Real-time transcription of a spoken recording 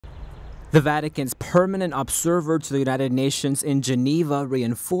The Vatican's permanent observer to the United Nations in Geneva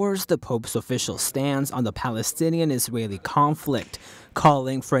reinforced the Pope's official stance on the Palestinian-Israeli conflict,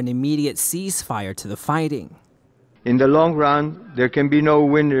 calling for an immediate ceasefire to the fighting. In the long run, there can be no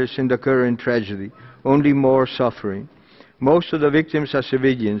winners in the current tragedy, only more suffering. Most of the victims are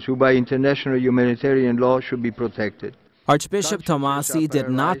civilians who by international humanitarian law should be protected. Archbishop Tomasi did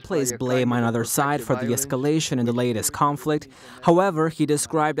not place blame on either side for the escalation in the latest conflict. However, he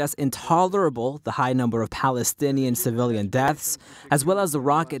described as intolerable the high number of Palestinian civilian deaths, as well as the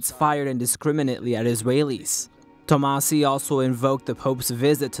rockets fired indiscriminately at Israelis. Tomasi also invoked the Pope's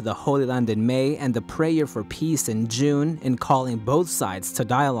visit to the Holy Land in May and the prayer for peace in June in calling both sides to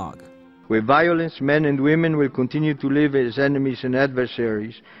dialogue. With violence, men and women will continue to live as enemies and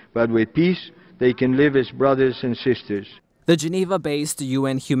adversaries, but with peace, they can live as brothers and sisters. The Geneva-based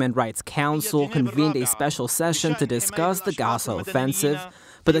UN Human Rights Council convened a special session to discuss the Gaza offensive,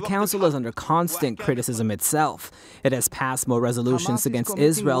 but the council is under constant criticism itself. It has passed more resolutions against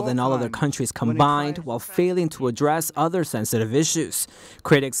Israel than all other countries combined, while failing to address other sensitive issues.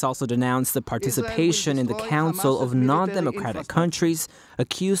 Critics also denounced the participation in the Council of non-democratic countries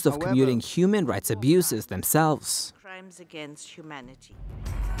accused of committing human rights abuses themselves. Crimes against humanity.